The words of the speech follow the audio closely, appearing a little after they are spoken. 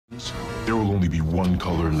seconds. There will only be one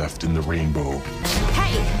color left in the rainbow.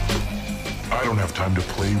 Hey! I don't have time to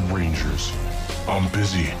play Rangers. I'm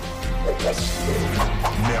busy.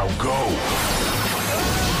 Now go!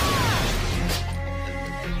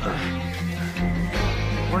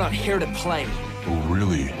 We're not here to play. Oh,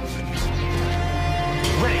 really?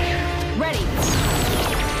 Ready! Ready!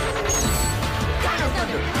 Dino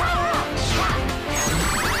Thunder! Power up!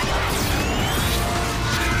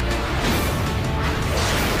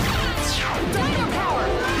 Dino power!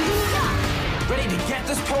 Ready to get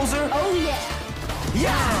this, poser? Oh yeah!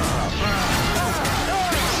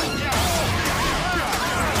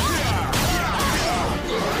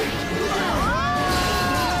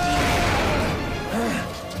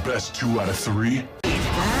 Best 2 out of 3?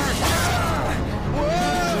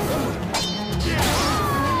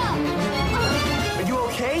 Are you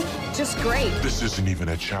okay? Just great. This isn't even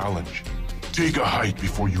a challenge. Take a hike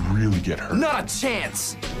before you really get hurt. Not a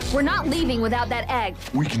chance! We're not leaving without that egg.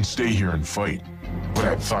 We can stay here and fight, but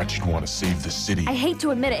I thought you'd want to save the city. I hate to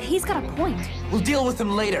admit it, he's got a point. We'll deal with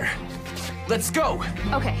him later. Let's go!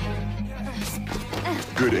 Okay.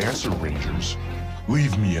 Good answer, Rangers.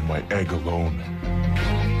 Leave me and my egg alone.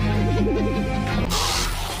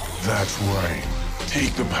 That's right.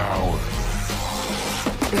 Take the power.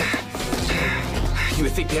 You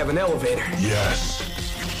would think they have an elevator. Yes.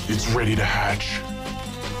 It's ready to hatch.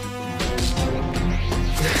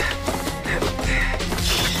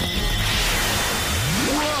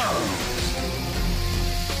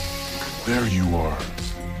 There you are.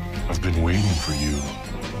 I've been waiting for you.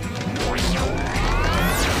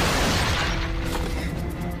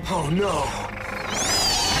 Oh no!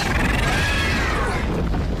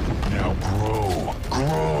 Now grow.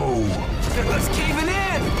 Grow! Let's cave it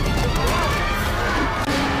in!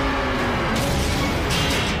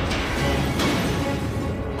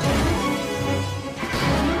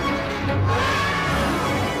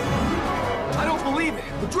 I don't believe it!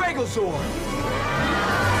 The Dragozord!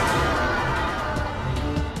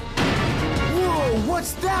 Whoa,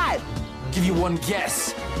 what's that? Give you one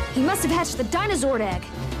guess. He must have hatched the dinosaur egg.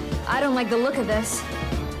 I don't like the look of this.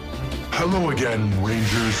 Hello again,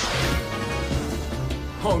 Rangers.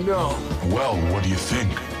 Oh no. Well, what do you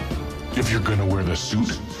think? If you're gonna wear the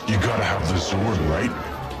suit, you gotta have the zord, right?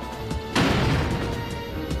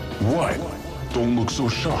 What? Don't look so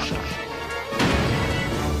shocked.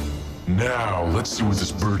 Now, let's see what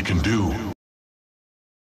this bird can do.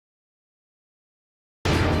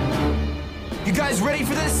 You guys ready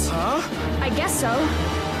for this? Huh? I guess so.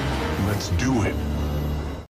 Let's do it.